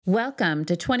Welcome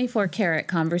to 24 Karat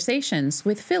Conversations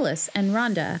with Phyllis and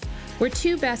Rhonda. We're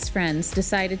two best friends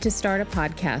decided to start a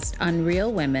podcast on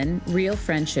real women, real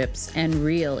friendships, and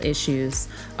real issues.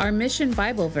 Our mission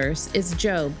Bible verse is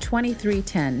Job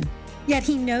 23:10. Yet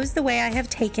he knows the way I have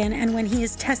taken, and when he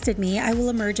has tested me, I will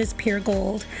emerge as pure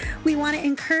gold. We want to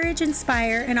encourage,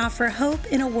 inspire, and offer hope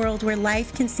in a world where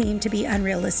life can seem to be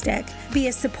unrealistic. Be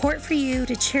a support for you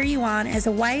to cheer you on as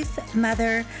a wife,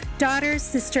 mother, daughter,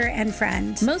 sister, and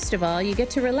friend. Most of all, you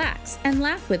get to relax and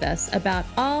laugh with us about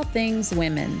all things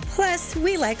women. Plus,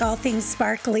 we like all things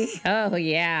sparkly. Oh,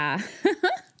 yeah.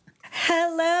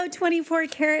 Hello, 24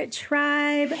 Karat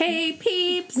Tribe. Hey,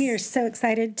 peeps. We are so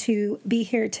excited to be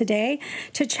here today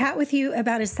to chat with you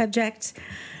about a subject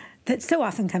that so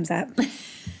often comes up.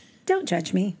 Don't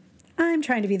judge me. I'm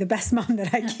trying to be the best mom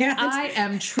that I can. I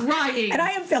am trying. And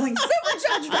I am feeling super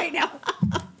judged right now.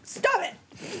 Stop it.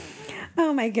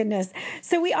 Oh my goodness.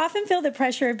 So we often feel the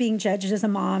pressure of being judged as a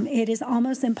mom. It is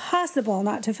almost impossible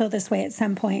not to feel this way at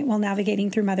some point while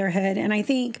navigating through motherhood. And I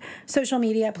think social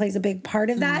media plays a big part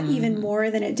of that, even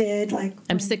more than it did.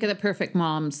 I'm sick of the perfect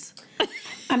moms.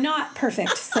 I'm not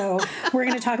perfect, so we're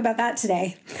going to talk about that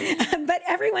today. But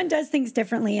everyone does things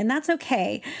differently, and that's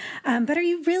okay. But are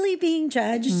you really being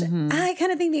judged? I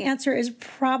kind of think the answer is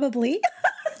probably.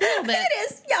 A little bit.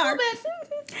 It is. Yeah. A little bit.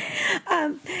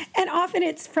 And often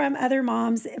it's from other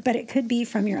moms, but it could be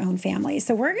from your own family.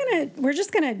 So we're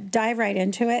just gonna dive right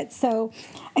into it. So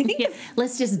I think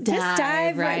let's just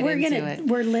dive right into it.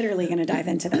 We're literally gonna dive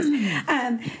into this.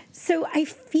 So I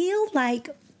feel like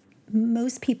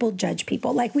most people judge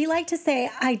people. Like we like to say,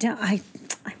 I'm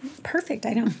perfect.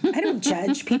 I don't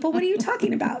judge people. What are you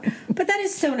talking about? But that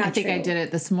is so not true. I think I did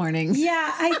it this morning.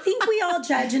 Yeah, I think we all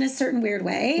judge in a certain weird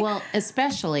way. Well,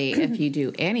 especially if you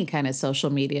do any kind of social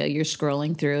media, you're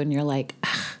scrolling through and you're like,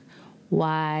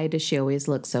 why does she always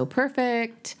look so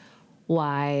perfect?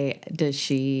 Why does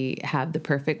she have the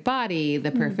perfect body,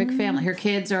 the perfect family? Her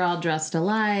kids are all dressed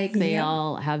alike. They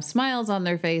all have smiles on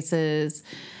their faces.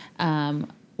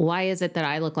 Why is it that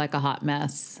I look like a hot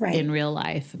mess in real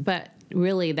life? But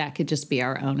really, that could just be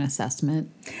our own assessment.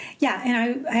 Yeah,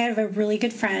 and I have a really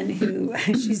good friend who,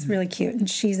 she's really cute, and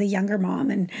she's a younger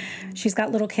mom, and she's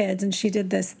got little kids, and she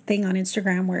did this thing on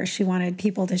Instagram where she wanted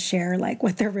people to share, like,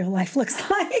 what their real life looks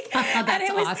like. That's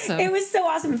awesome. It was so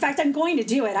awesome. In fact, I'm going to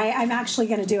do it. I'm actually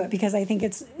going to do it because I think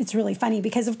it's really funny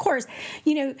because, of course,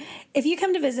 you know, if you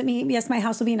come to visit me, yes, my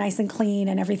house will be nice and clean,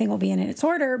 and everything will be in its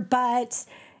order, but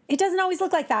it doesn't always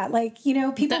look like that. Like, you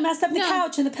know, people mess up the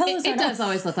couch and the pillows. It does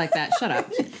always look like that. Shut up.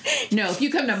 No, if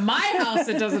you come to my house,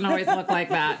 it doesn't always look like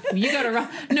that. You go to...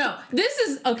 No, this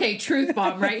is... Okay, truth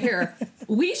bomb right here.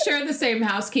 We share the same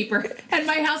housekeeper. And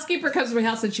my housekeeper comes to my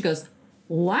house and she goes,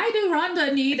 why do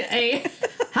Rhonda need a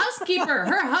housekeeper?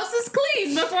 Her house is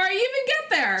clean before I even get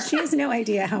there. She has no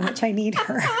idea how much I need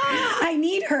her. I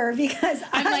need her because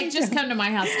I'm like, just come to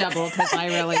my house double because I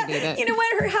really need it. You know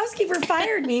what? Her housekeeper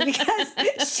fired me because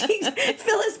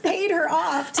Phyllis paid her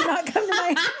off to not come to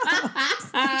my house.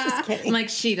 I'm just kidding. I'm like,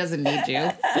 she doesn't need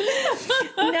you.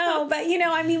 No, but you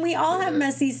know, I mean, we all have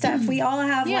messy stuff. We all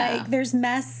have there's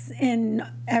mess in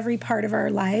every part of our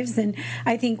lives. And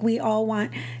I think we all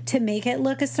want to make it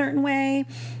look a certain way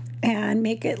and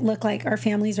make it look like our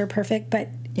families are perfect, but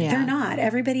they're not.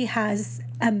 Everybody has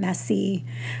a messy,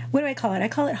 what do I call it? I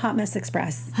call it Hot Mess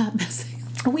Express. Hot mess.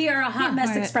 We are a hot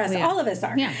mess express. All of us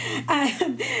are. Yeah.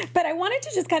 But I wanted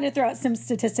to just kind of throw out some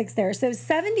statistics there. So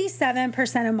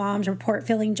 77% of moms report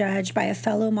feeling judged by a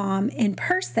fellow mom in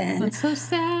person. That's so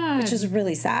sad. Which is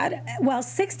really sad. While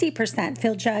 60%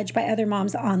 feel judged by other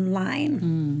moms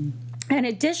online. And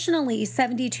additionally,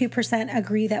 72%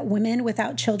 agree that women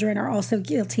without children are also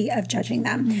guilty of judging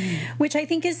them, which I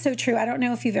think is so true. I don't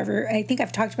know if you've ever, I think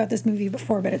I've talked about this movie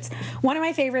before, but it's one of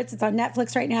my favorites. It's on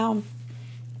Netflix right now.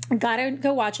 Gotta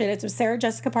go watch it. It's with Sarah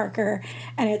Jessica Parker,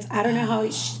 and it's I don't know how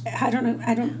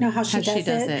she does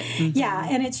it. Mm-hmm. Yeah,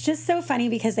 and it's just so funny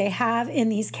because they have in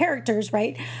these characters,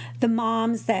 right, the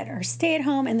moms that are stay at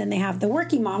home, and then they have the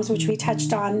working moms, which we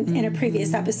touched on in a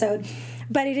previous episode.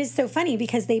 But it is so funny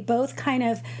because they both kind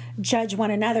of judge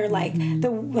one another. Like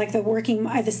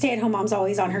the stay-at-home mom's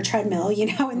always on her treadmill,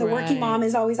 you know, and the working mom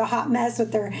is always a hot mess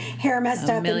with their hair messed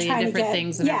up and trying to get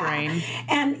things in her brain.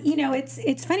 And you know,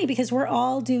 it's funny because we're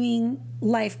all doing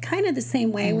life kind of the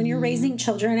same way when you're raising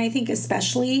children. I think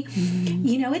especially,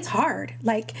 you know, it's hard.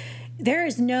 Like there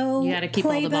is no you got to keep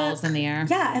all the balls in the air.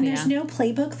 Yeah, and there's no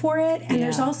playbook for it, and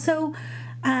there's also.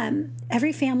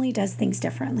 Every family does things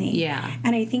differently. Yeah.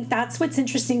 And I think that's what's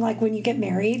interesting, like when you get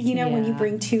married, you know, when you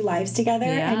bring two lives together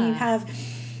and you have,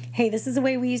 hey, this is the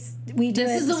way we do it.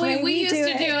 This is the way we used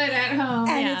to do it at home.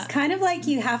 And it's kind of like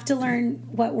you have to learn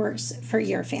what works for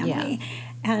your family. Yeah.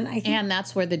 And I think, and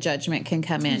that's where the judgment can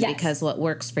come in, because what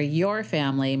works for your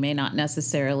family may not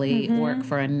necessarily work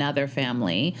for another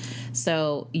family.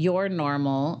 So your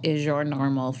normal is your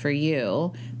normal for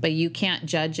you, but you can't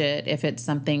judge it if it's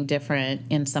something different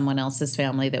in someone else's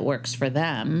family that works for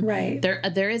them. Right.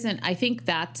 There isn't. I think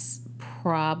that's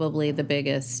probably the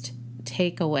biggest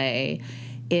takeaway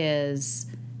is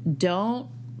don't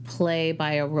play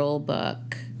by a rule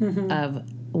book of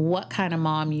what kind of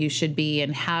mom you should be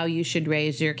and how you should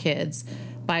raise your kids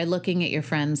by looking at your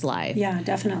friend's life. Yeah,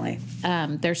 definitely.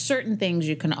 There's certain things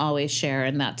you can always share,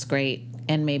 and that's great.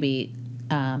 And maybe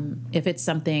if it's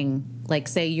something like,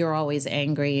 say you're always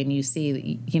angry and you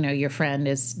see, your friend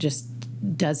is just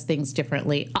does things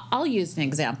differently. I'll use an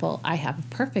example. I have a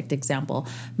perfect example.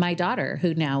 My daughter,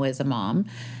 who now is a mom,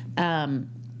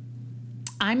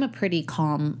 I'm a pretty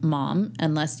calm mom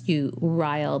unless you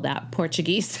rile that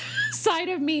Portuguese side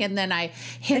of me, and then I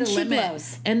hit a limit,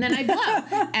 blows. and then I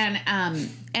blow.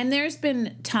 And there's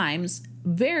been times,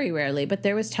 very rarely, but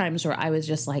there was times where I was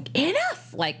just like,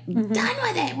 enough, like done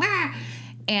with it. Wah!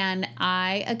 And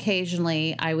I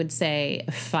occasionally, I would say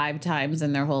 5 times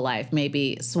in their whole life,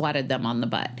 maybe swatted them on the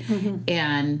butt,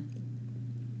 and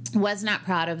was not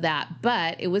proud of that,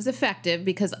 but it was effective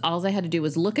because all I had to do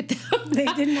was look at them. They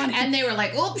didn't want to. And they were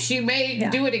like, oops, she may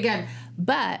do it again.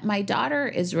 But my daughter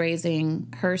is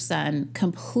raising her son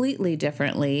completely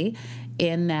differently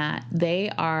in that they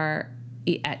are,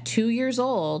 at 2 years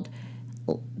old,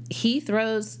 he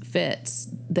throws fits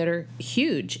that are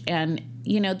huge. And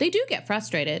they do get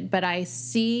frustrated, but I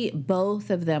see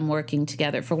both of them working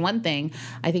together. For one thing,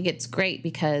 I think it's great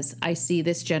because I see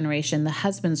this generation, the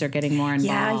husbands are getting more involved.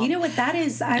 Yeah, you know what that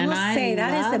is? I will say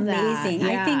that is amazing.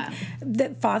 That. Yeah. I think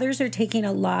that fathers are taking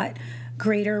a lot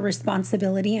greater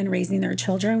responsibility in raising their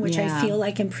children, which I feel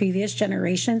like in previous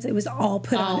generations, it was all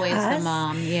put always on us. The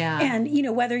mom, yeah. And,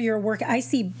 whether you're I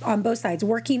see on both sides,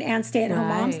 working and stay-at-home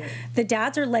moms, the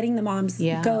dads are letting the moms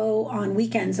go on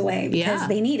weekends away because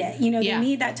they need it. They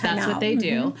need that time That's out. what they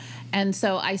do. And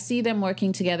so I see them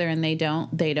working together, and they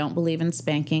don't believe in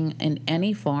spanking in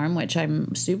any form, which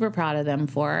I'm super proud of them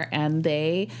for. And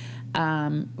they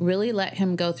really let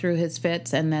him go through his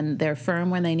fits, and then they're firm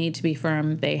when they need to be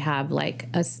firm. They have like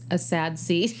a sad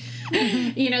seat.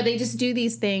 They just do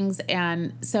these things.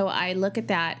 And so I look at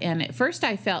that, and at first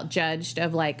I felt judged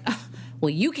of like, oh, well,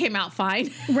 you came out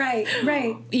fine. Right.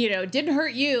 Didn't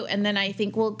hurt you. And then I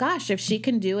think, well, gosh, if she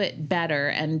can do it better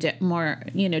and more,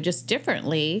 just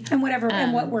differently. And whatever,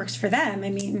 and what works for them. I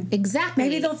mean, exactly.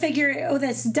 Maybe they'll figure, oh,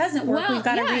 this doesn't work. We've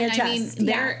got to readjust.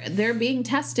 They're being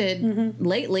tested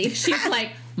lately. She's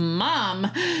like, Mom,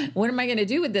 what am I going to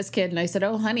do with this kid? And I said,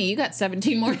 oh, honey, you got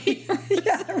 17 more years.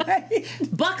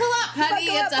 Buckle up, honey.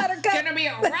 It's going to be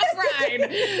a rough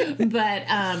ride.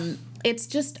 But, it's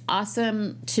just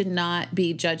awesome to not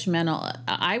be judgmental.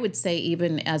 I would say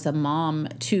even as a mom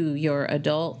to your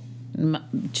adult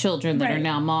children that are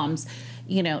now moms,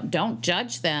 don't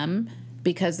judge them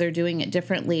because they're doing it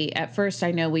differently. At first, I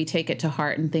know we take it to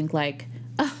heart and think like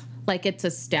it's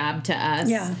a stab to us.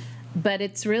 Yeah. But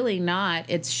it's really not.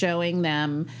 It's showing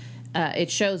them, it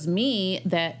shows me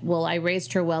that, well, I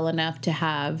raised her well enough to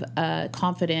have a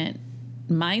confident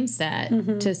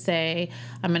mindset to say,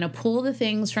 I'm going to pull the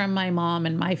things from my mom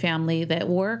and my family that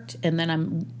worked, and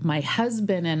then my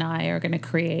husband and I are going to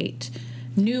create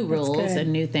new rules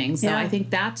and new things. So I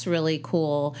think that's really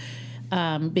cool,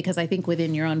 because I think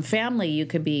within your own family you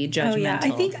could be judgmental. Oh yeah,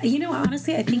 I think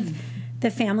honestly, I think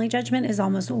the family judgment is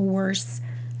almost worse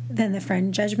than the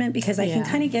friend judgment, because I can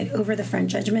kind of get over the friend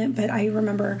judgment, but I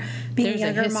remember being a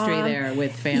younger mom. There's a history there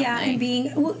with family. Yeah, and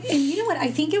and you know what?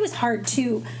 I think it was hard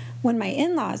too when my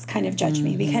in-laws kind of judged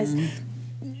me, because,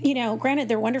 granted,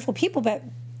 they're wonderful people, but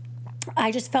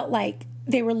I just felt like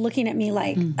they were looking at me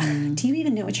like, do you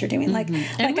even know what you're doing? Like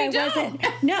I wasn't.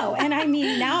 No. And I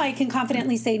mean, now I can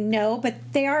confidently say no, but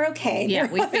they are okay.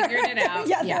 Yeah, we figured it out.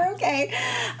 Yeah, they're okay.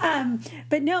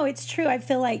 But no, it's true. I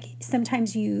feel like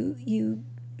sometimes you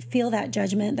feel that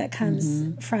judgment that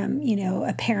comes from,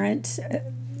 a parent,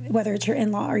 whether it's your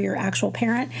in-law or your actual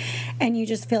parent, and you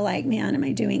just feel like, man, am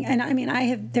I doing? And I mean,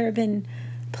 there have been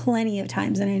plenty of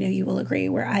times, and I know you will agree,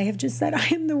 where I have just said, I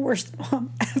am the worst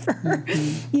mom ever.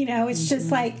 It's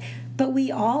just like, but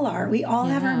we all are. We all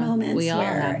have our moments. We all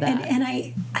have that. And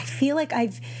I feel like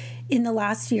in the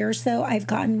last year or so, I've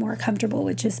gotten more comfortable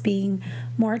with just being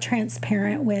more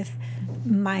transparent with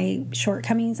my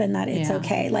shortcomings and that it's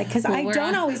okay. Like, because I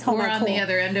don't always hold my cool. We're on the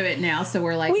other end of it now, so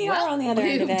we're like, we are on the other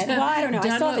end of it. Well, I don't know.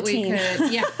 I still have a team.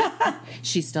 Yeah,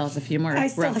 she still has a few more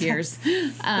rough years.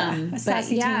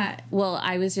 But yeah, well,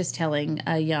 I was just telling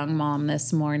a young mom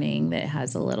this morning that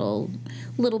has a little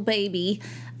baby.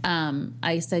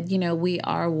 I said, we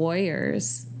are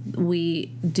warriors.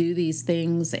 We do these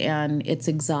things, and it's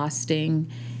exhausting.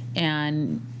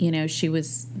 And, she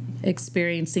was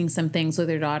experiencing some things with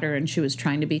her daughter, and she was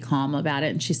trying to be calm about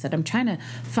it. And she said, I'm trying to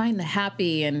find the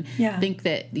happy and think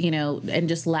that, and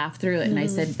just laugh through it. And I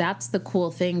said, that's the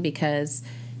cool thing, because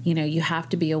you have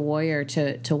to be a warrior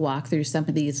to walk through some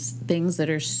of these things that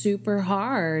are super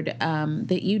hard,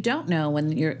 that you don't know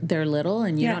when they're little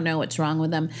and you don't know what's wrong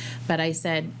with them. But I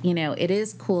said, it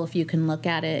is cool if you can look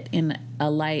at it in a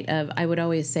light of, I would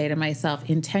always say to myself,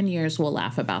 in 10 years, we'll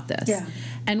laugh about this. Yeah.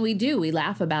 And we do. We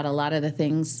laugh about a lot of the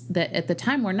things that at the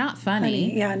time were not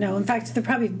funny. Yeah, no. In fact, they're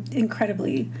probably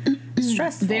incredibly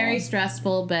stressful. Very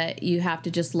stressful, but you have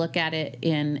to just look at it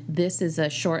in, this is a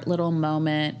short little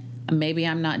moment. Maybe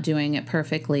I'm not doing it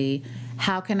perfectly.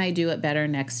 How can I do it better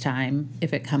next time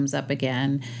if it comes up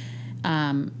again?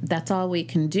 That's all we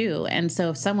can do. And so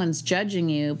if someone's judging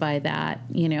you by that,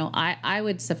 I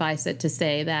would suffice it to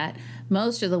say that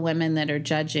most of the women that are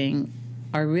judging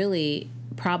are really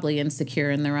probably insecure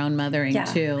in their own mothering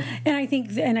too. And I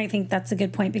think that's a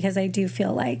good point, because I do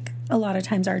feel like a lot of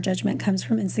times our judgment comes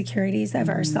from insecurities of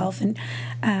ourselves. And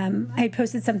I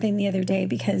posted something the other day,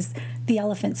 because the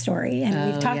elephant story,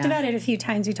 and we've talked about it a few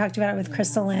times. We talked about it with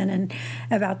Crystal Lynn and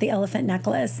about the elephant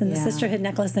necklace and the sisterhood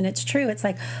necklace. And it's true. It's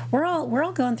like we're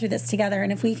all going through this together.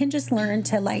 And if we can just learn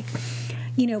to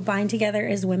bind together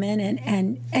as women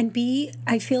and be,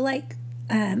 I feel like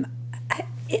in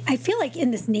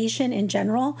this nation in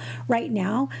general right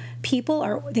now,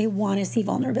 people they want to see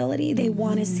vulnerability. They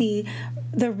want to see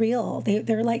the real.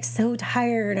 They're like so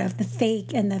tired of the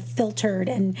fake and the filtered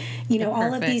and,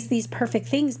 all of these perfect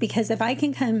things. Because if I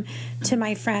can come to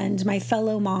my friend, my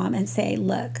fellow mom, and say,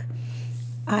 look,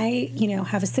 I,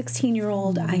 have a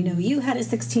 16-year-old. I know you had a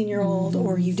 16-year-old,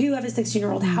 or you do have a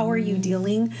 16-year-old. How are you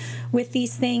dealing with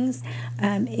these things?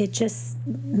 It just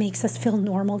makes us feel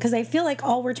normal, because I feel like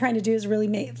all we're trying to do is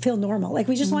really feel normal. Like,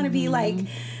 we just want to be like,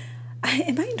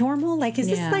 am I normal? Like, is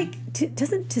this like,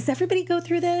 does everybody go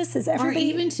through this? Is everybody... Or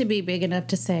even to be big enough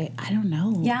to say, I don't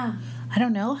know. Yeah. I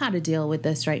don't know how to deal with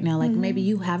this right now. Like, maybe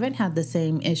you haven't had the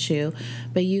same issue,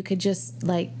 but you could just,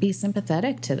 be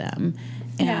sympathetic to them.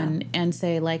 And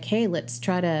say, like, hey, let's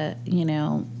try to,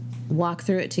 walk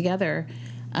through it together.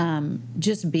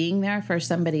 Just being there for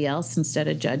somebody else instead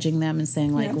of judging them and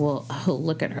saying, like, well,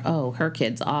 look at her. Oh, her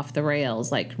kid's off the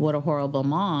rails. Like, what a horrible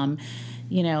mom.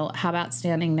 How about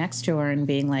standing next to her and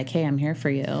being like, hey, I'm here for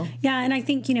you? Yeah, and I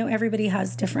think, everybody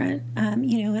has different,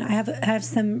 and I have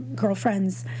some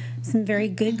girlfriends, some very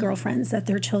good girlfriends, that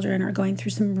their children are going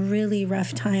through some really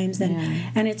rough times.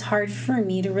 And it's hard for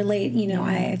me to relate.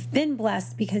 I've been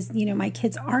blessed because, my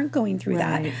kids aren't going through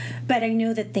that. But I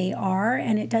know that they are,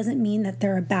 and it doesn't mean that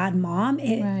they're a bad mom.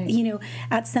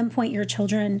 At some point, your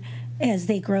children, as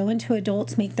they grow into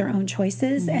adults, make their own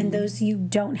choices, and those you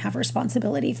don't have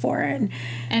responsibility for. And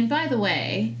by the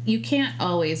way, you can't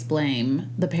always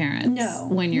blame the parents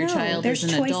when your child is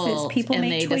an adult and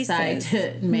they decide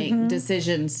to make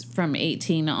decisions from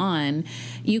 18 on.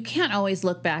 You can't always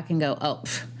look back and go, oh,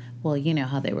 well, you know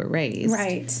how they were raised.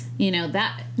 Right.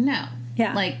 No.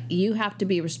 Yeah. Like, you have to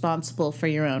be responsible for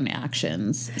your own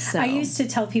actions. So I used to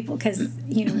tell people, because,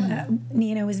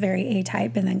 Nina was very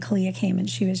A-type, and then Kalia came, and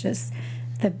she was just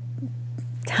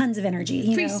tons of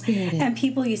energy, Free-spirited. And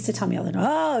people used to tell me all the time,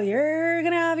 oh, you're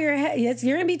going to have your head,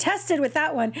 you're going to be tested with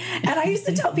that one. And I used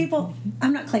to tell people,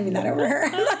 I'm not claiming that over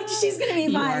her. Like, she's going to be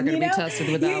fine. You are going to be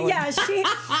tested with that one. Yeah,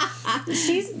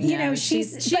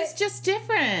 she's just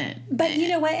different. But you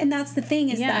know what? And that's the thing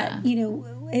is that,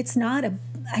 it's not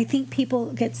I think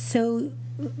people get so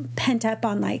pent up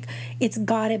on, like, it's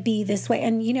gotta be this way.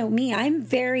 And me, I'm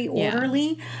very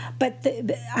orderly, but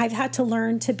I've had to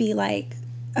learn to be like,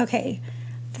 okay,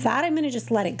 that I'm going to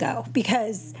just let it go,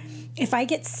 because if I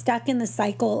get stuck in the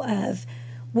cycle of,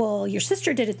 well, your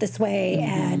sister did it this way,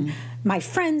 and my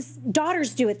friends'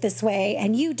 daughters do it this way,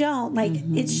 and you don't, like,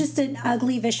 it's just an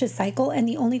ugly, vicious cycle. And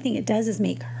the only thing it does is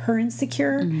make her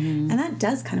insecure. And that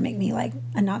does kind of make me like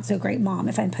a not so great mom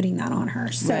if I'm putting that on her.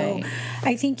 So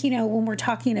I think, when we're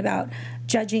talking about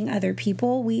judging other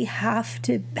people, we have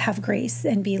to have grace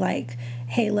and be like,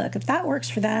 hey, look, if that works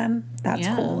for them, that's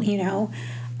cool,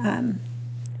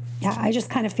 I just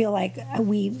kind of feel like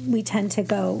we tend to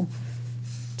go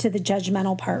to the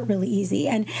judgmental part really easy.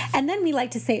 And then we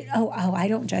like to say, oh, I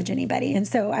don't judge anybody. And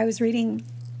so I was reading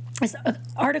this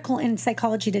article in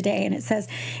Psychology Today, and it says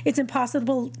it's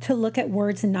impossible to look at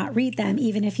words and not read them,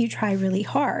 even if you try really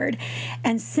hard.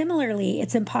 And similarly,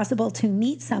 it's impossible to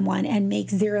meet someone and make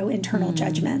zero internal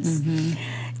judgments.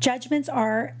 Judgments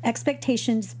are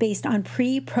expectations based on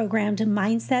pre-programmed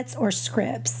mindsets or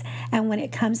scripts. And when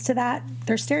it comes to that,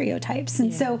 they're stereotypes.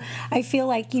 And so I feel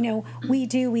like,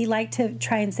 we like to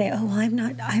try and say, oh, well,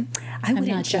 I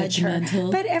wouldn't judge her.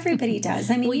 But everybody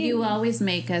does. I mean, well, you always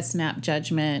make a snap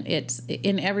judgment. It's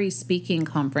in every speaking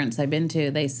conference I've been to,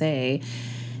 they say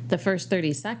the first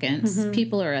 30 seconds,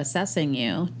 people are assessing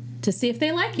you to see if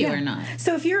they like you or not.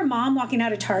 So if you're a mom walking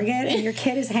out of Target and your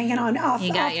kid is hanging on off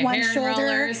one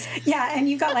shoulder, and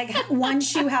you've got like one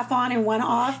shoe half on and one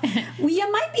off, well,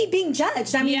 you might be being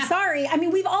judged. I mean, sorry. I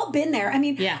mean, we've all been there. I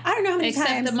mean, I don't know how many times.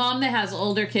 Except the mom that has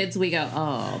older kids, we go,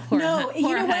 oh, poor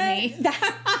honey.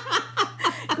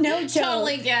 No joke.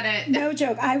 Totally get it. No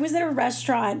joke. I was at a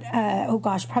restaurant,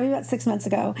 probably about 6 months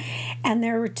ago, and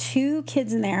there were two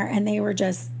kids in there, and they were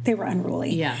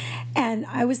unruly. Yeah. And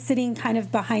I was sitting kind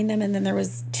of behind them, and then there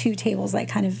was two tables like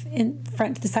kind of in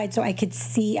front to the side, so I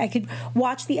could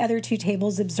watch the other two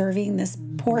tables observing this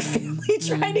poor family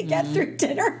trying to get through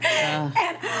dinner.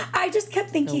 And I just kept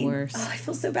thinking, oh, I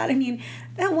feel so bad. I mean,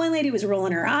 that one lady was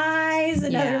rolling her eyes.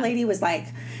 Another lady was like,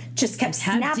 just kept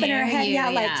snapping her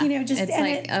head. Just it's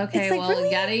like, okay, it's like, well, really?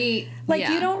 You gotta eat. Like,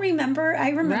 you don't remember. I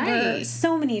remember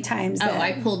so many times.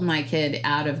 I pulled my kid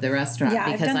out of the restaurant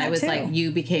because I was like,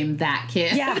 you became that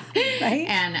kid. Yeah, right.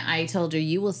 And I told her,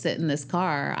 you will sit in this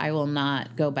car. I will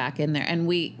not go back in there. And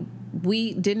we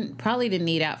probably didn't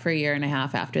eat out for a year and a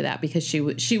half after that because she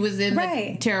was in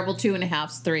the terrible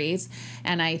 2.5s, 3s,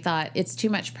 and I thought it's too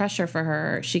much pressure for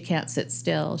her. She can't sit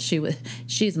still.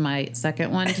 She's my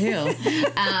second one too,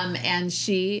 and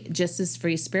she just is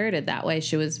free spirited that way.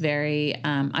 She was very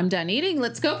I'm done eating.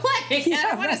 Let's go play. I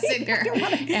don't want to sit here.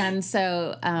 And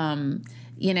so.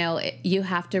 You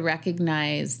have to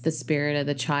recognize the spirit of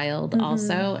the child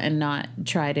also and not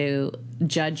try to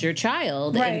judge your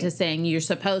child into saying you're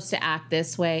supposed to act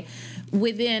this way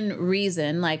within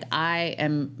reason. Like, I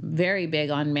am very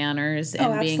big on manners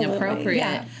and being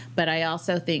appropriate, but I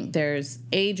also think there's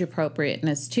age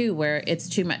appropriateness too, where it's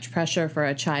too much pressure for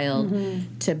a child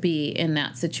to be in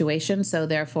that situation. So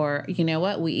therefore, you know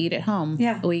what? We eat at home.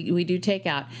 Yeah. We do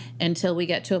takeout until we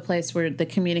get to a place where the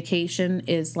communication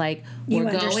is like, we're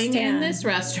going in this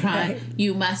restaurant. Right.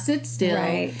 You must sit still.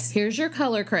 Right. Here's your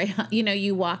color crayon.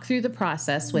 You walk through the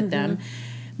process with them.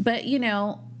 But,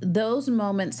 those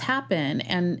moments happen,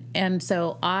 and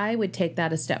so I would take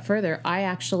that a step further. I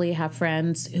actually have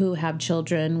friends who have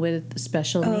children with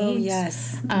special needs,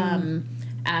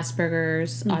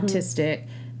 Asperger's, autistic.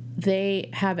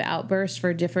 They have outbursts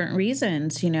for different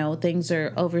reasons. Things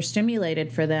are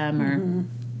overstimulated for them,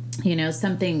 or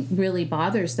something really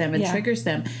bothers them and triggers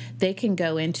them. They can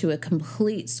go into a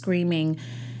complete screaming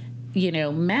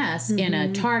mess in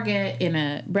a Target, in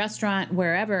a restaurant,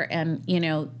 wherever. And,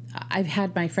 I've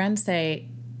had my friends say,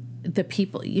 the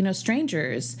people,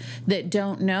 strangers that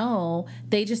don't know,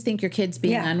 they just think your kid's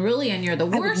being unruly and you're the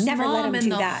worst mom in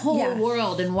the whole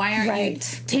world. And why aren't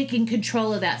you taking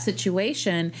control of that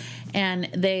situation? And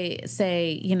they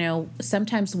say,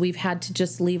 sometimes we've had to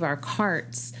just leave our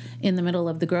carts in the middle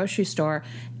of the grocery store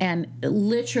and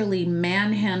literally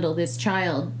manhandle this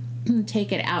child,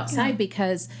 take it outside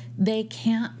because they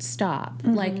can't stop.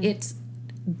 Like,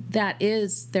 that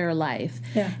is their life.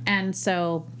 Yeah. And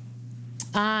so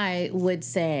I would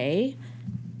say,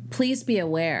 please be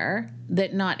aware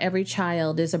that not every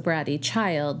child is a bratty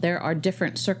child. There are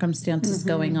different circumstances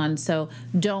going on. So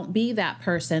don't be that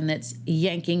person that's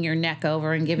yanking your neck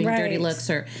over and giving dirty looks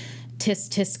or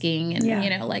tisk-tisking and,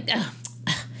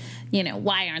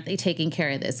 why aren't they taking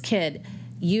care of this kid?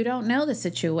 You don't know the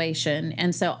situation.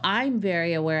 And so I'm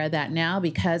very aware of that now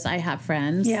because I have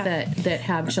friends that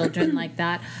have children like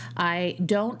that. I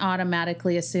don't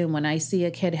automatically assume when I see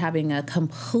a kid having a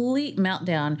complete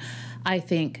meltdown, I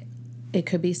think it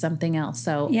could be something else.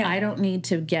 So I don't need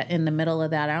to get in the middle of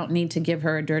that. I don't need to give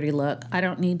her a dirty look. I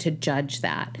don't need to judge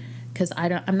that because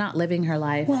I'm not living her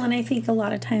life. Well, and I think a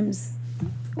lot of times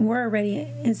we're already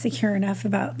insecure enough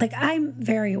about, like, I'm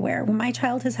very aware when my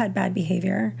child has had bad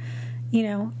behavior.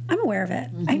 I'm aware of it.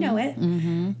 I know it.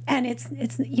 And it's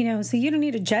so you don't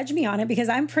need to judge me on it because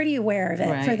I'm pretty aware of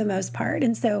it for the most part.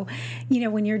 And so,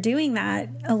 when you're doing that,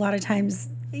 a lot of times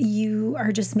you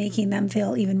are just making them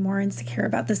feel even more insecure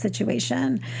about the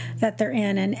situation that they're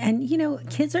in. And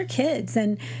kids are kids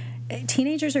and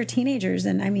teenagers are teenagers.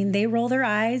 And I mean, they roll their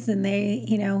eyes and they,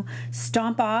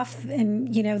 stomp off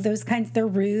and, those kinds, they're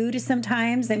rude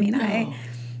sometimes. I mean, I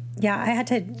had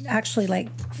to actually, like,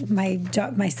 my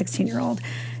 16-year-old,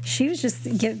 she was just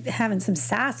having some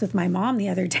sass with my mom the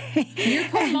other day. Your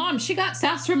poor mom. She got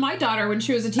sass from my daughter when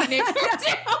she was a teenager,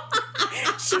 too.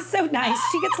 She's so nice.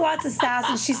 She gets lots of sass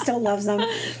and she still loves them.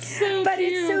 So but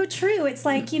cute. It's so true. It's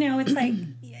like, it's like,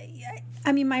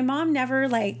 I mean, my mom never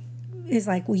is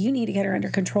like, well, you need to get her under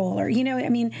control, or, I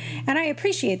mean, and I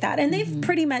appreciate that. And they've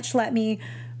pretty much let me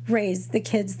raise the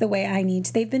kids the way I need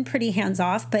to. They've been pretty hands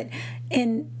off, but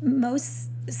in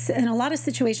a lot of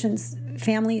situations,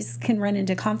 families can run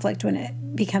into conflict when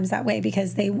it becomes that way,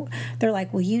 because they're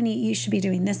like, well, you should be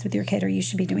doing this with your kid, or you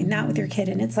should be doing that with your kid.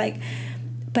 And it's like,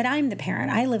 but I'm the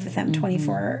parent. I live with them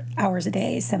 24 hours a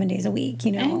day, 7 days a week,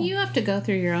 And you have to go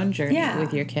through your own journey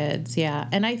with your kids. Yeah.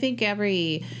 And I think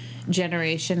every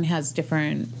generation has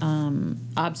different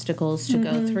obstacles to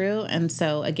go through. And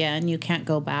so, again, you can't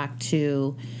go back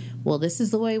to, well, this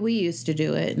is the way we used to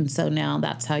do it, and so now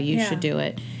that's how you should do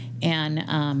it.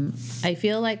 And I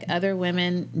feel like other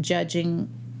women judging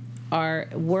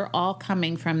we're all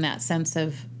coming from that sense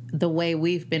of the way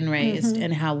we've been raised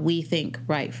and how we think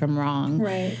right from wrong.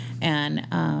 Right. And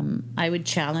I would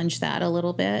challenge that a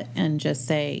little bit and just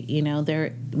say,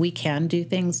 we can do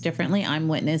things differently. I'm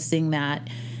witnessing that,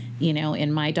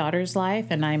 in my daughter's life,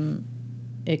 and I'm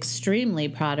extremely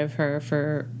proud of her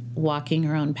for walking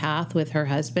her own path with her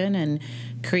husband and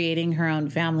creating her own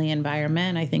family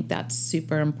environment. I think that's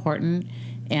super important.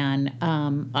 And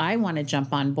I want to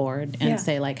jump on board and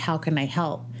say, like, how can I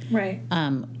help? Right.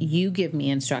 You give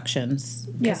me instructions,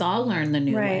 because I'll learn the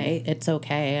new way. It's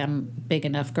okay. I'm a big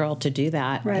enough girl to do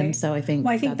that. Right. And so I think,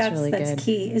 that's really good. That's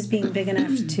key, is being big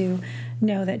enough to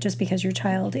know that just because your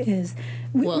child is,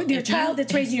 your child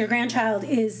that's raising your grandchild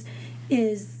is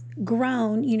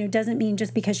grown, doesn't mean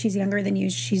just because she's younger than you,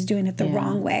 she's doing it the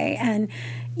wrong way. And,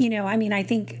 I mean, I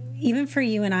think even for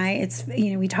you and I, it's,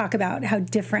 we talk about how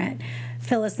different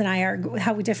Phyllis and I are,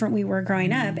 how different we were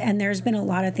growing up. And there's been a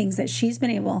lot of things that she's been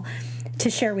able to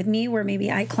share with me where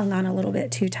maybe I clung on a little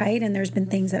bit too tight. And there's been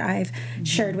things that I've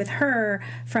shared with her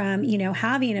from,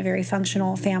 having a very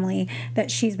functional family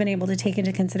that she's been able to take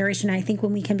into consideration. I think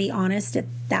when we can be honest at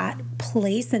that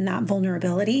place and that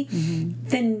vulnerability,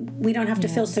 then we don't have to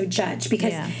feel so judged,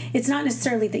 because it's not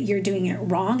necessarily that you're doing it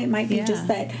wrong. It might be just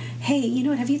that, hey,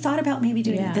 have you thought about maybe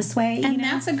doing it this way? And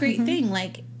that's a great thing.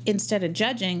 Like, instead of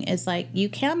judging, is like, you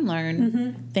can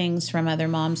learn things from other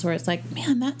moms where it's like,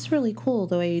 man, that's really cool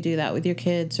the way you do that with your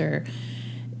kids, or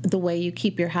the way you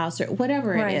keep your house, or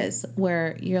whatever it is,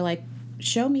 where you're like,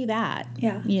 show me that.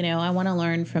 Yeah. I want to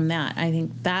learn from that. I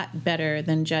think that better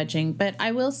than judging. But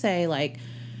I will say, like,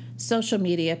 social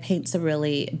media paints a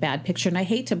really bad picture, and I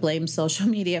hate to blame social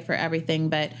media for everything,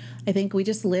 but I think we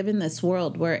just live in this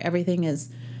world where everything is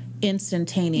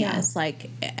instantaneous. Like,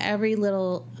 every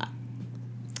little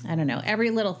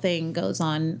thing goes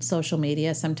on social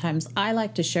media. Sometimes I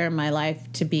like to share my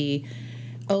life to be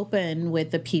open with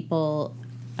the people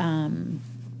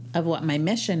of what my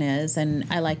mission is, and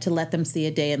I like to let them see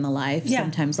a day in the life.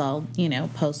 Sometimes I'll,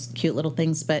 post cute little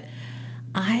things, but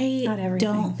I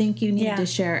don't think you need to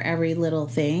share every little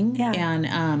thing. Yeah.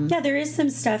 And there is some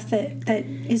stuff that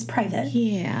is private.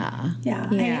 Yeah.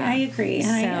 I agree.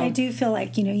 And I do feel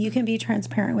like, you can be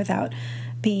transparent without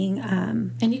being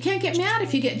and you can't get mad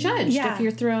if you get judged if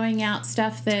you're throwing out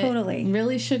stuff that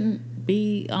really shouldn't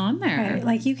be on there. Right.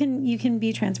 Like, you can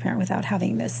be transparent without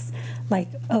having this, like,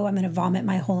 oh, I'm going to vomit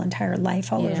my whole entire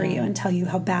life all over you and tell you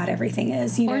how bad everything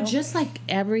is, Or just like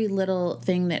every little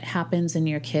thing that happens in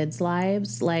your kids'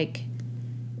 lives, like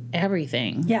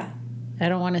everything. Yeah. I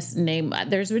don't want to name,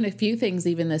 there's been a few things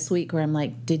even this week where I'm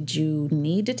like, did you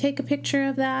need to take a picture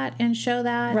of that and show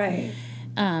that? Right.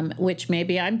 Which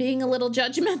maybe I'm being a little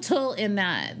judgmental in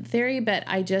that theory, but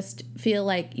I just feel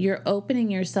like you're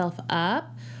opening yourself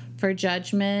up for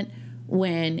judgment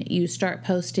when you start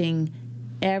posting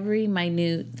every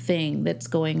minute thing that's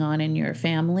going on in your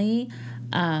family.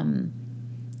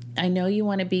 I know you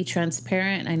want to be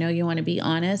transparent. I know you want to be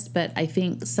honest, but I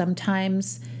think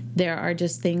sometimes there are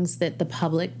just things that the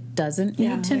public doesn't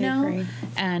need to know. Agree.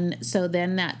 And so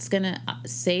then that's going to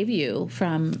save you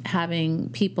from having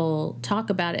people talk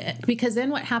about it. Because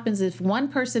then what happens is, if one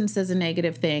person says a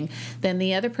negative thing, then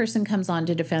the other person comes on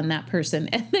to defend that person.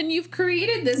 And then you've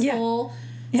created this whole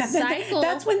cycle.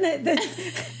 That's when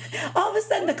the all of a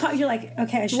sudden you're like,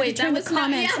 okay, I should turn the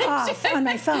comments off on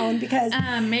my phone, because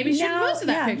maybe you shouldn't post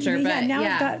that picture. But now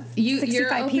I've got 65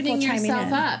 you're opening people chiming yourself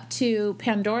in. up to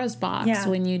Pandora's box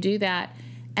when you do that.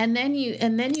 And then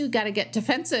you got to get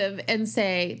defensive and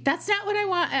say, that's not what I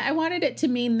want. I wanted it to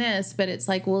mean this, but it's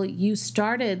like, well, you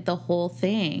started the whole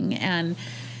thing. And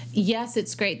yes,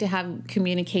 it's great to have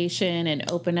communication and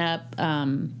open up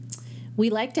we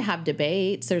like to have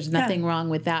debates. There's nothing wrong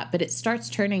with that, but it starts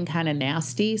turning kind of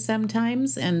nasty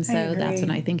sometimes. And so that's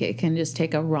when I think it can just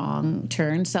take a wrong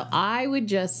turn. So I would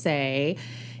just say,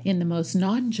 in the most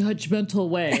non-judgmental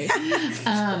way,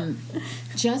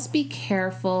 just be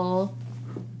careful.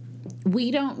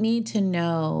 We don't need to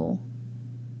know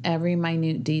every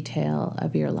minute detail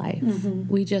of your life.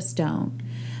 We just don't.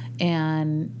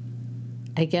 And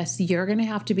I guess you're going to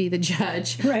have to be the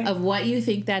judge of what you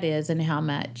think that is and how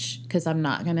much, because I'm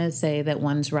not going to say that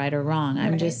one's right or wrong.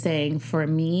 I'm just saying, for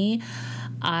me,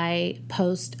 I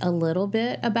post a little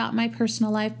bit about my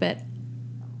personal life, but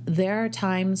there are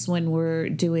times when we're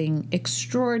doing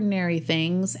extraordinary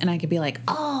things and I could be like,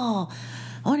 oh,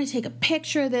 I want to take a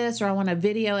picture of this, or I want to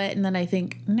video it. And then I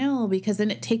think, no, because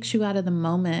then it takes you out of the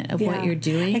moment of what you're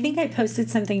doing. I think I posted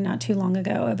something not too long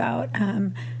ago about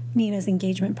Nina's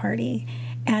engagement party.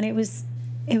 And it was,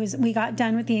 we got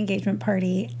done with the engagement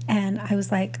party and I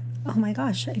was like, oh my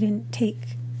gosh, I didn't take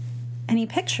any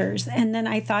pictures. And then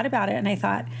I thought about it and I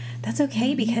thought, that's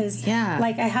okay, because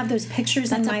like I have those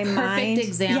pictures in my mind. That's a perfect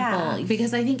example,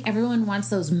 because I think everyone wants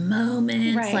those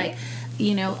moments, like,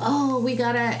 you know, oh, we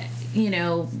gotta, you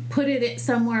know, put it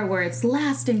somewhere where it's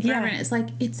lasting forever. And it's like,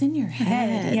 it's in your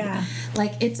head.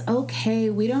 Like, it's okay.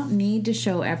 We don't need to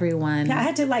show everyone. I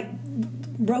had to like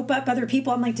rope up other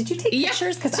people. I'm like, did you take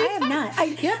pictures? Because I have not. I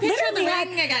literally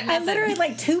had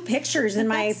like 2 pictures in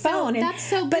my phone. That's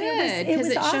so good. But it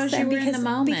was awesome shows you were in the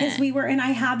moment. Because we were, and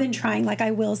I have been trying, like I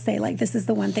will say, like this is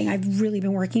the one thing I've really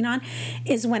been working on,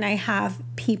 is when I have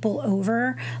people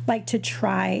over, like to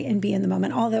try and be in the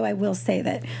moment. Although I will say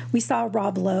that we saw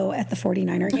Rob Lowe at the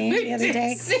 49er game the other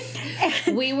day.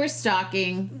 We were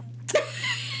stalking.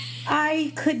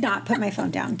 I could not put my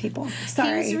phone down, people.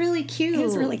 Sorry. He was really cute. He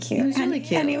was really cute.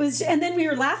 And then we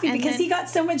were laughing because he got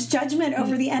so much judgment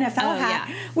over the NFL hat,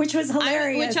 which was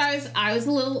hilarious. I was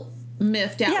a little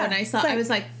miffed at when I saw. I was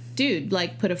like, dude,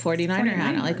 like, put a 49er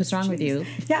hat on. Like, what's wrong with you?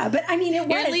 Yeah, but I mean, it was.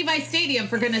 You're at Levi Stadium,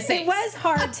 for goodness sake. It was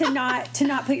hard to not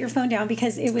put your phone down,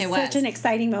 because it was such an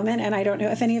exciting moment. And I don't know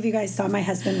if any of you guys saw, my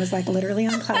husband was like literally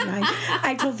on cloud 9.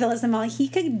 I told Phyllis and Molly he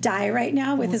could die right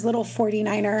now with his little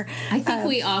 49er. I think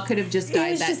we all could have just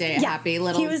died that day. Happy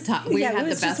little time. We had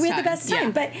the best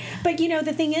time. But you know,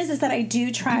 the thing is that I do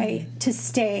try to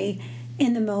stay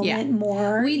in the moment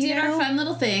more. We did our fun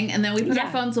little thing, and then we put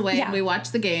our phones away and we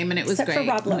watched the game, and it was great. For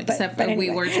Rob Lowe, Except for anyway.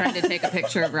 We were trying to take a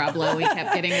picture of Rob Lowe. We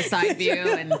kept getting a side view,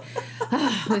 and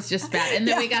it was just bad. And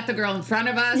then we got the girl in front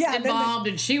of us involved,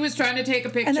 and she was trying to take a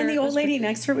picture. And then the old lady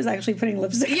next to her was actually putting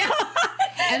lipstick on.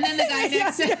 And then the guy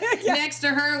next to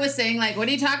her was saying, like, what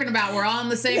are you talking about? We're all in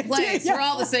the same place. We're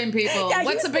all the same people.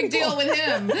 What's the big deal with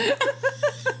him?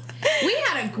 We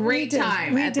had a great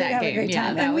time at that game.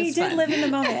 And we did live in the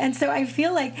moment. And so I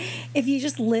feel like if you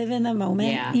just live in the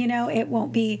moment, you know,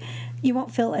 you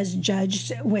won't feel as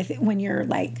judged with when you're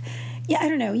like, I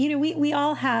don't know. You know, we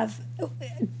all have,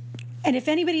 and if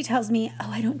anybody tells me,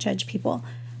 oh, I don't judge people,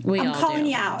 I'm calling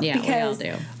you out, because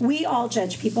we all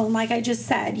judge people. And like I just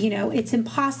said, you know, it's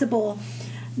impossible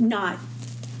not to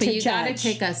judge. But you got to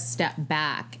take a step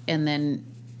back and then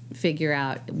figure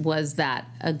out, was that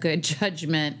a good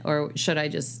judgment, or should I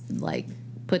just like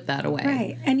put that away?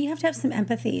 Right. And you have to have some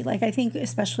empathy. Like, I think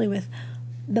especially with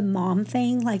the mom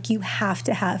thing, like you have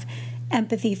to have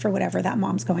empathy for whatever that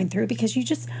mom's going through, because you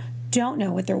just don't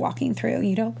know what they're walking through.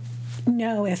 You don't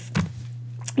know if,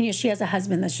 you know, she has a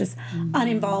husband that's just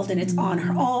uninvolved and it's on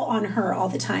her all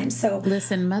the time. So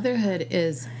listen, motherhood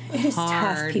is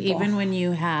hard, tough, people. Even when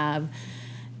you have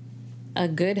a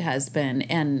good husband,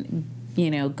 and you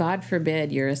know, God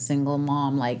forbid you're a single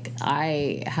mom. Like,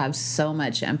 I have so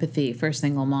much empathy for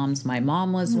single moms. My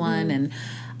mom was one, and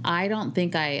I don't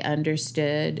think I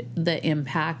understood the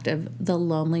impact of the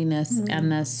loneliness and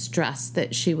the stress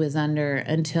that she was under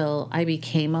until I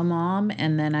became a mom.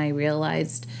 And then I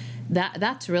realized that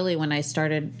that's really when I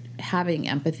started having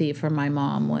empathy for my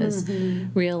mom, was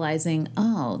realizing,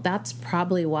 oh, that's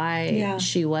probably why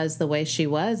she was the way she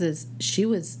was, is she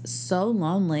was so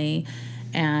lonely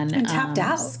and tapped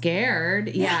out, scared,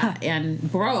 and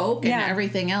broke and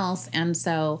everything else. And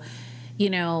so, you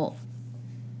know,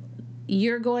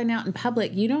 you're going out in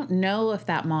public, you don't know if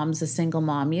that mom's a single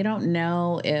mom. You don't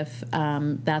know if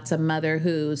that's a mother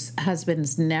whose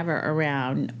husband's never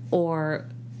around, or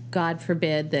God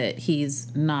forbid that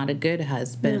he's not a good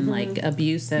husband, like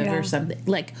abusive or something.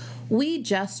 Like, we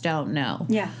just don't know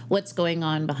what's going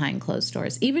on behind closed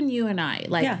doors. Even you and I,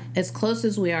 like, as close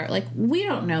as we are, like, we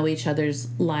don't know each other's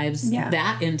lives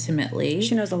that intimately.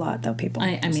 She knows a lot, though, people.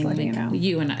 I mean, like,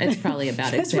 you and I, it's probably a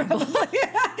bad example.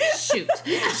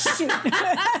 Shoot.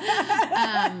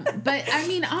 But I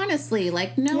mean, honestly,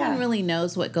 like no Yeah. one really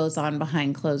knows what goes on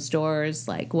behind closed doors,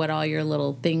 like what all your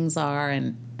little things are.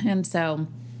 And so,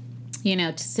 you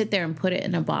know, to sit there and put it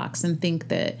in a box and think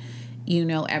that you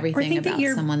know everything about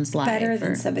someone's life. Better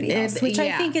than somebody else, which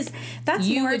I think that's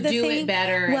you more would the do thing. it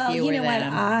better Well, if you were know what?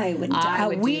 them. I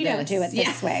wouldn't. We don't do it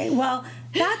this way. Well,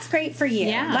 that's great for you.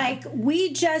 Yeah. Like we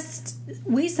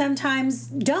sometimes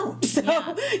don't. So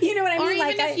you know what I mean? Or even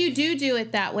like if you do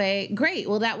it that way, great.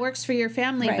 Well, that works for your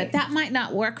family, Right. but that might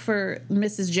not work for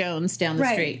Mrs. Jones down the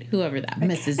Right. street, whoever that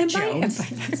Mrs. and Jones.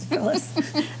 that's Phyllis.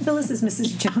 Phyllis is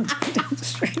Mrs. Jones down the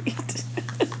street.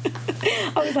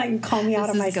 I was like, call me out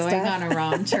on my This is going stuff. on a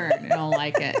wrong turn. I don't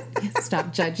like it.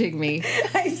 Stop judging me.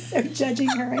 I'm so judging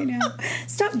her right now.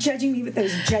 Stop judging me with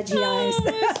those judgy eyes.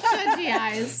 Judgy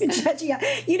eyes. Judgy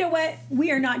eye. You know what?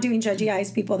 We are not doing judgy eyes,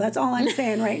 people. That's all I'm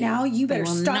saying right now. You better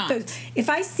will stop not. those. If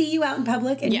I see you out in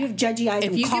public and you have judgy eyes,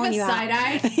 if I'm you give calling a you side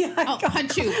out. eye, I'll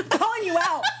punch you. I'm calling you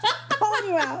out. Calling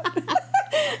you out.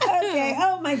 Okay.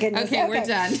 Oh my goodness. Okay, we're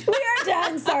done. We are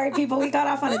done. Sorry, people. We got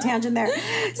off on a tangent there.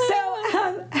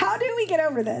 So, how do we get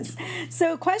over this?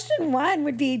 So, question 1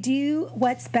 would be: do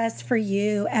what's best for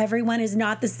you. Everyone is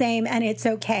not the same, and it's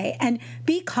okay. And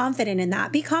be confident in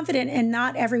that. Be confident in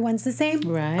not everyone's the same.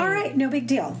 Right. All right. No big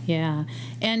deal. Yeah.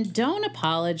 And don't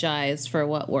apologize for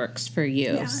what works for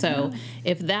you. Yeah, so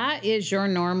if that is your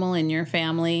normal in your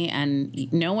family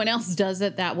and no one else does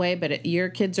it that way, but your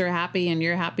kids are happy and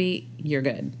you're happy, you're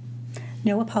good.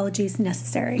 No apologies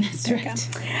necessary. That's right.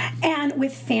 And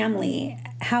with family,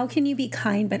 how can you be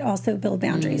kind but also build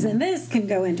boundaries? And this can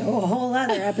go into a whole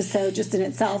other episode just in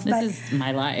itself. This is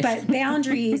my life. But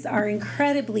boundaries are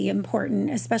incredibly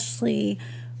important, especially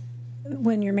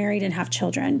when you're married and have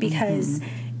children, because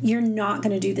you're not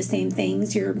going to do the same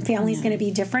things. Your family's going to be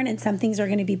different, and some things are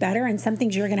going to be better, and some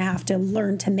things you're going to have to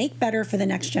learn to make better for the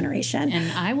next generation.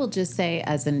 And I will just say,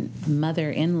 as a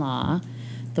mother-in-law,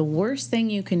 the worst thing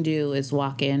you can do is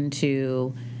walk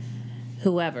into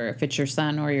whoever, if it's your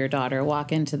son or your daughter,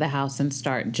 walk into the house and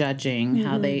start judging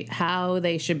how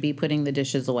they should be putting the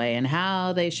dishes away and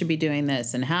how they should be doing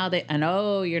this and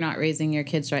oh, you're not raising your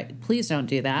kids right. Please don't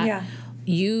do that.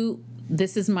 Yeah.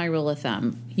 This is my rule of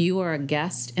thumb. You are a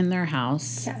guest in their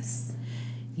house. Yes.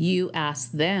 You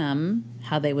ask them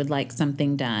how they would like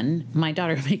something done. My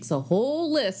daughter makes a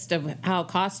whole list of how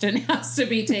Costin has to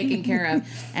be taken care of.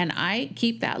 And I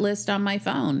keep that list on my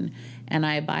phone. And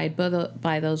I abide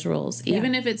by those rules. Yeah.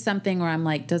 Even if it's something where I'm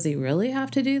like, does he really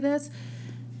have to do this?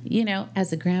 You know,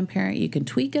 as a grandparent, you can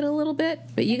tweak it a little bit,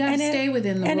 but you got to stay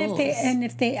within the rules.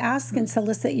 If they ask and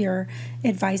solicit your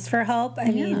advice for help, I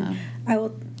mean, I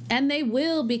will. And they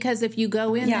will, because if you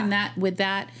go in with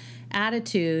that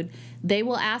attitude, they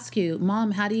will ask you,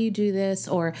 Mom, how do you do this?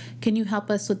 Or can you help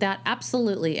us with that?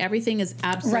 Absolutely. Everything is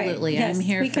absolutely. Right. Yes, I'm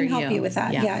here for you. We can help you with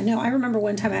that. Yeah. No, I remember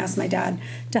one time I asked my dad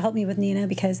to help me with Nina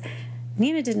because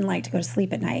Nina didn't like to go to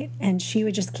sleep at night, and she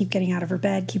would just keep getting out of her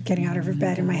bed.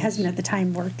 And my husband at the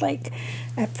time worked like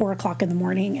at 4:00 in the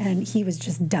morning, and he was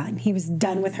just done. He was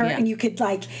done with her. Yeah. And you could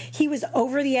he was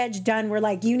over the edge done. We're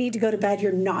like, you need to go to bed.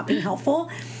 You're not being helpful.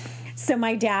 So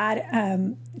my dad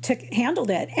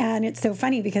handled it, and it's so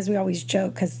funny because we always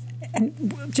joke I'm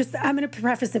going to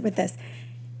preface it with this.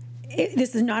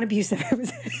 This is not abusive. It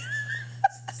was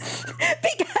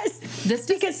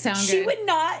because she would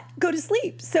not go to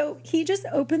sleep. So he just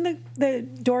opened the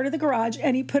door to the garage,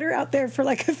 and he put her out there for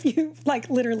like a few,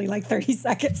 literally 30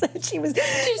 seconds. And she's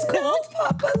cool. No,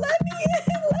 Papa, let me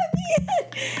in.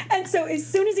 And so as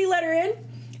soon as he let her in,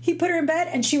 he put her in bed,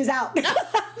 and she was out. And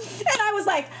I was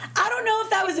like, I don't know if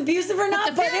that was abusive or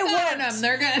not, but it worked.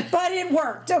 They're good. But it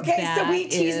worked, okay? That so we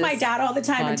tease my dad all the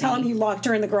time and tell him he locked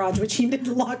her in the garage, which he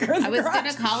didn't lock her in the garage. I was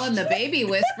going to call him the baby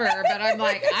whisperer, but I'm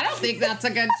like, I don't think that's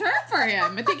a good term for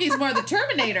him. I think he's more the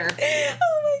Terminator.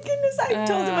 Oh, my goodness. I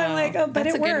told him, I'm like, but that's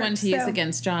it worked. That's a good one to use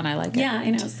against John. I like it. Yeah, I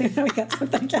know. So now we got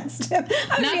something against him.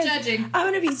 Not judging.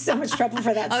 I'm going to be so much trouble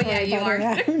for that story. Oh, yeah, you are.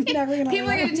 I'm never gonna People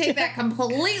are going to take that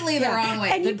completely the wrong way.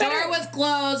 And the door was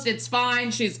closed. It's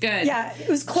fine. She's good. Yeah, it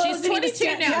was closed. She's 22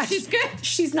 now. Yeah, she's good.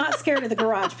 She's not scared of the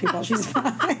garage, people. She's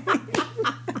fine.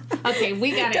 Okay,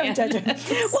 we got it. Don't judge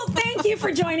her. Well, thank you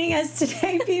for joining us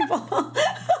today, people.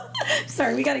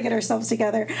 Sorry, we got to get ourselves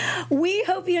together. We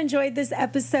hope you enjoyed this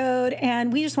episode,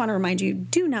 and we just want to remind you,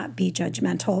 do not be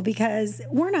judgmental, because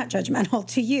we're not judgmental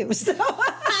to you. So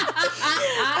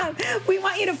we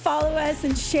want you to follow us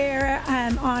and share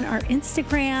on our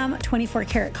Instagram, 24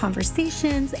 Karat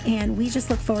Conversations, and we just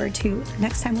look forward to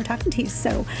next time we're talking to you.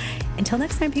 So until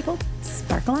next time, people,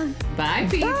 sparkle on. Bye,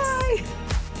 peeps. Bye.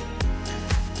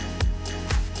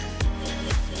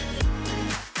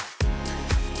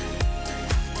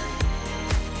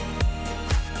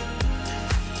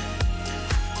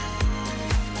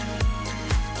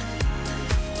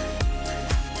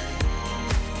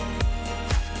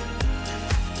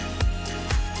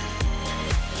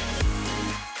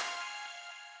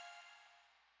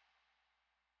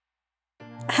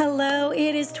 Hello,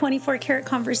 it is 24 Karat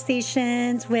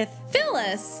Conversations with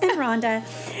Phyllis and Rhonda.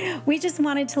 We just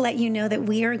wanted to let you know that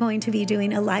we are going to be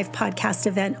doing a live podcast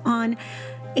event on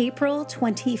April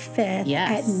 25th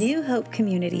at New Hope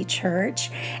Community Church,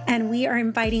 and we are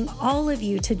inviting all of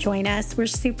you to join us. We're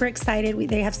super excited.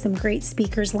 They have some great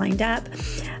speakers lined up,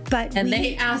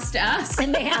 they asked us.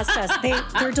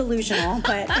 They're delusional,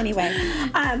 but anyway,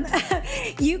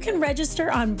 you can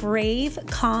register on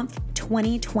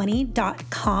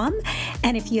braveconf2020.com,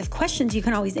 and if you have questions, you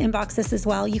can always inbox us as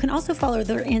well. You can also follow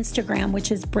their Instagram,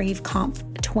 which is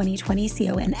braveconf2020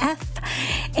 CONF,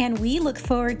 and we look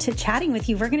forward to chatting with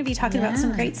you. We're going to be talking about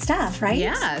some great stuff, right?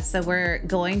 Yeah, so we're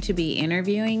going to be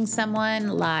interviewing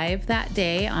someone live that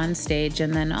day on stage,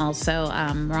 and then also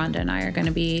Rhonda and I are going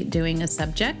to be doing a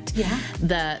subject.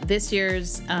 Yeah. This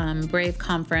year's Brave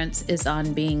Conference is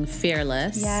on being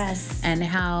fearless. Yes. And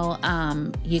how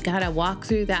you got to walk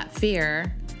through that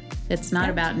fear. It's not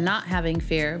about not having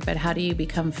fear, but how do you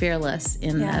become fearless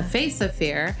in the face of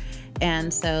fear?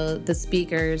 And so the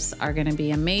speakers are going to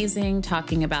be amazing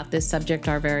talking about this subject.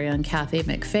 Our very own Kathy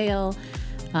McPhail,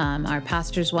 our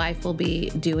pastor's wife, will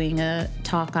be doing a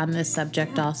talk on this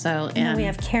subject also. And then we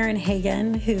have Karen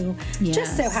Hagen, who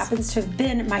just so happens to have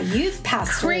been my youth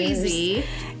pastor. Crazy.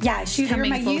 Yeah, she was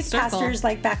my youth pastors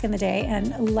like back in the day,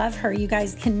 and love her. You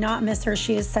guys cannot miss her.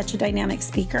 She is such a dynamic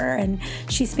speaker, and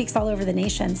she speaks all over the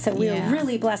nation. So we are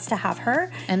really blessed to have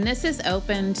her. And this is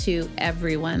open to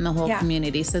everyone, the whole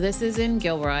community. So this is in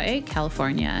Gilroy,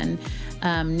 California,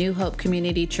 and New Hope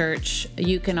Community Church.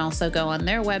 You can also go on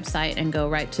their website and go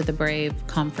right to the Brave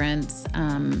Conference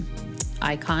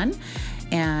icon,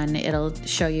 and it'll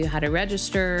show you how to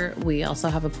register. We also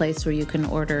have a place where you can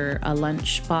order a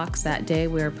lunch box that day.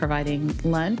 We're providing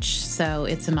lunch, so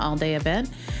it's an all-day event.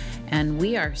 And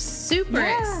we are super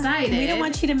excited. We don't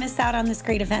want you to miss out on this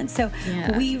great event. So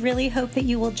we really hope that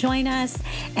you will join us.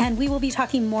 And we will be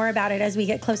talking more about it as we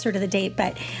get closer to the date.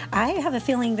 But I have a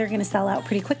feeling they're going to sell out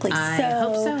pretty quickly. I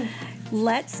hope so.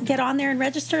 Let's get on there and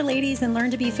register, ladies, and learn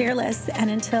to be fearless. And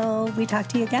until we talk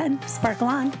to you again, sparkle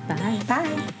on. Bye.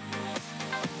 Bye.